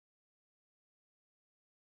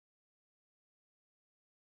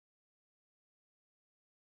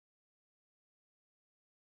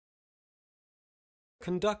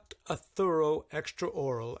Conduct a thorough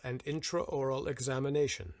extraoral and intraoral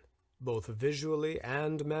examination, both visually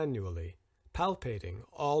and manually, palpating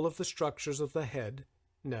all of the structures of the head,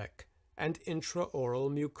 neck, and intraoral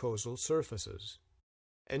mucosal surfaces.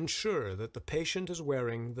 Ensure that the patient is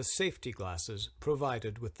wearing the safety glasses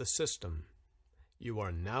provided with the system. You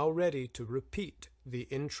are now ready to repeat the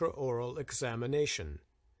intraoral examination,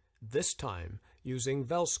 this time using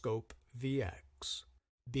VELscope VX.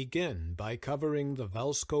 Begin by covering the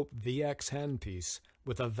VELscope VX handpiece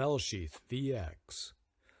with a VELsheath VX.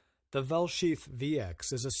 The VELsheath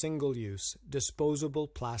VX is a single-use, disposable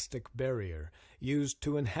plastic barrier used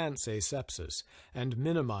to enhance asepsis and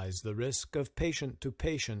minimize the risk of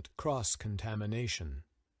patient-to-patient cross-contamination.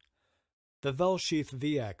 The VELsheath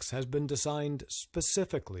VX has been designed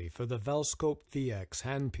specifically for the VELscope VX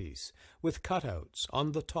handpiece, with cutouts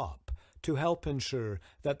on the top to help ensure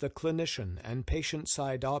that the clinician and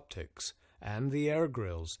patient-side optics and the air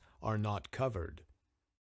grills are not covered.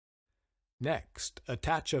 Next,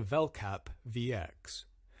 attach a VELcap VX.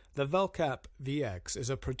 The VELcap VX is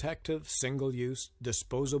a protective, single-use,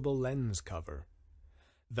 disposable lens cover.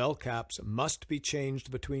 VELcaps must be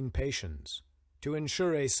changed between patients to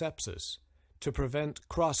ensure asepsis, to prevent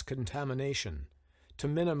cross-contamination, to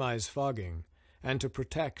minimize fogging, and to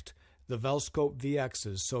protect the VELscope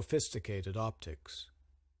VX's sophisticated optics.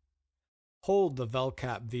 Hold the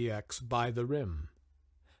VELcap VX by the rim.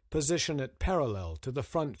 Position it parallel to the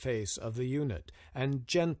front face of the unit and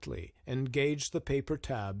gently engage the paper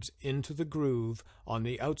tabs into the groove on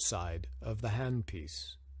the outside of the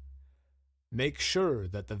handpiece. Make sure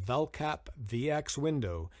that the VELcap VX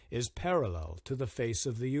window is parallel to the face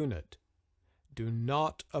of the unit. Do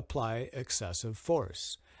not apply excessive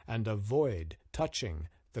force and avoid touching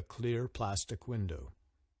the clear plastic window.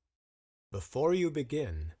 Before you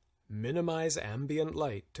begin, minimize ambient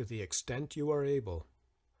light to the extent you are able.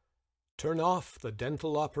 Turn off the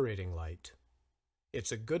dental operating light.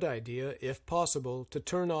 It's a good idea, if possible, to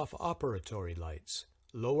turn off operatory lights,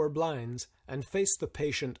 lower blinds, and face the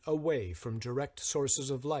patient away from direct sources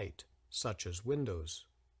of light, such as windows.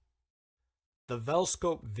 The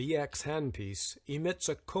VELscope VX handpiece emits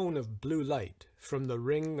a cone of blue light from the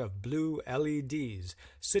ring of blue LEDs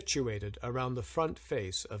situated around the front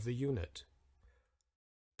face of the unit.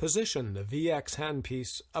 Position the VX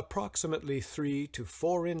handpiece approximately 3 to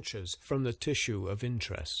 4 inches from the tissue of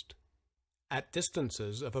interest. At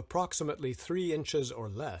distances of approximately 3 inches or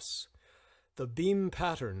less, the beam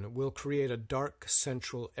pattern will create a dark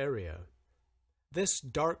central area. This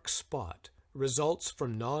dark spot results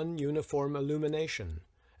from non-uniform illumination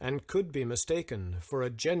and could be mistaken for a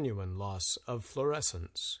genuine loss of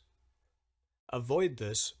fluorescence. Avoid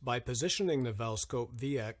this by positioning the VELscope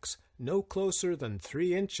VX no closer than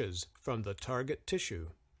 3 inches from the target tissue.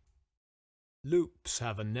 Loupes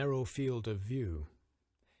have a narrow field of view.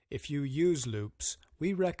 If you use loupes,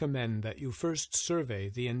 we recommend that you first survey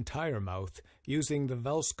the entire mouth using the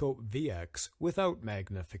VELscope VX without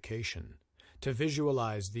magnification to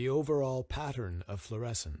visualize the overall pattern of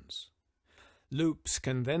fluorescence. Loupes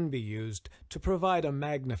can then be used to provide a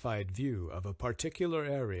magnified view of a particular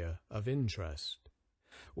area of interest.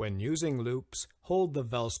 When using loupes, hold the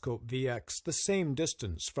VELscope VX the same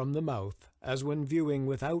distance from the mouth as when viewing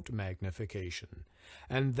without magnification,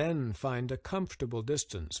 and then find a comfortable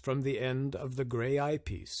distance from the end of the gray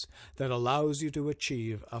eyepiece that allows you to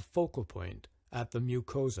achieve a focal point at the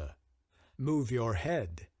mucosa. Move your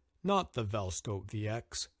head, not the VELscope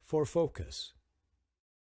VX, for focus.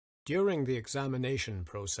 During the examination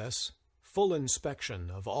process, full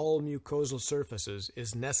inspection of all mucosal surfaces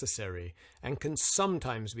is necessary and can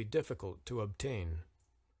sometimes be difficult to obtain.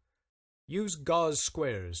 Use gauze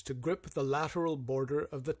squares to grip the lateral border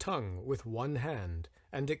of the tongue with one hand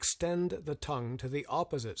and extend the tongue to the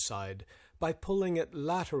opposite side by pulling it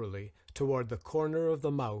laterally toward the corner of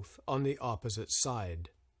the mouth on the opposite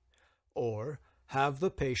side. Or, have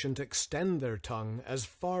the patient extend their tongue as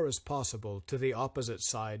far as possible to the opposite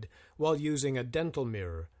side while using a dental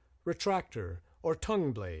mirror, retractor, or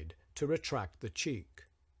tongue blade to retract the cheek.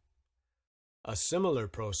 A similar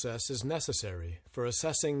process is necessary for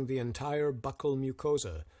assessing the entire buccal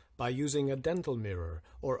mucosa by using a dental mirror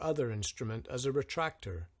or other instrument as a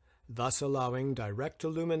retractor, thus allowing direct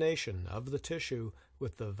illumination of the tissue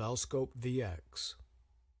with the VELscope VX.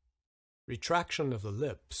 Retraction of the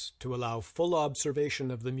lips to allow full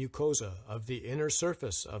observation of the mucosa of the inner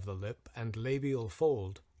surface of the lip and labial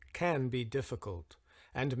fold can be difficult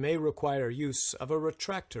and may require use of a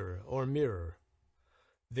retractor or mirror.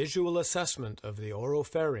 Visual assessment of the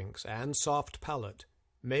oropharynx and soft palate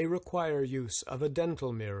may require use of a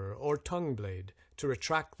dental mirror or tongue blade to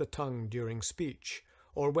retract the tongue during speech,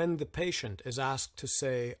 or when the patient is asked to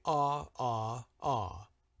say ah, ah, ah.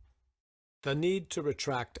 The need to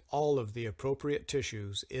retract all of the appropriate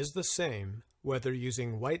tissues is the same whether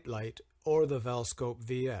using white light or the VELscope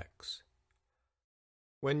VX.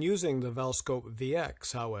 When using the VELscope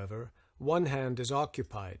VX, however, one hand is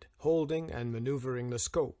occupied, holding and maneuvering the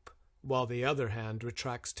scope, while the other hand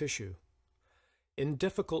retracts tissue. In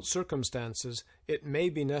difficult circumstances, it may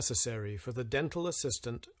be necessary for the dental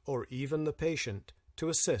assistant or even the patient to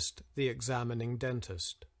assist the examining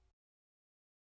dentist.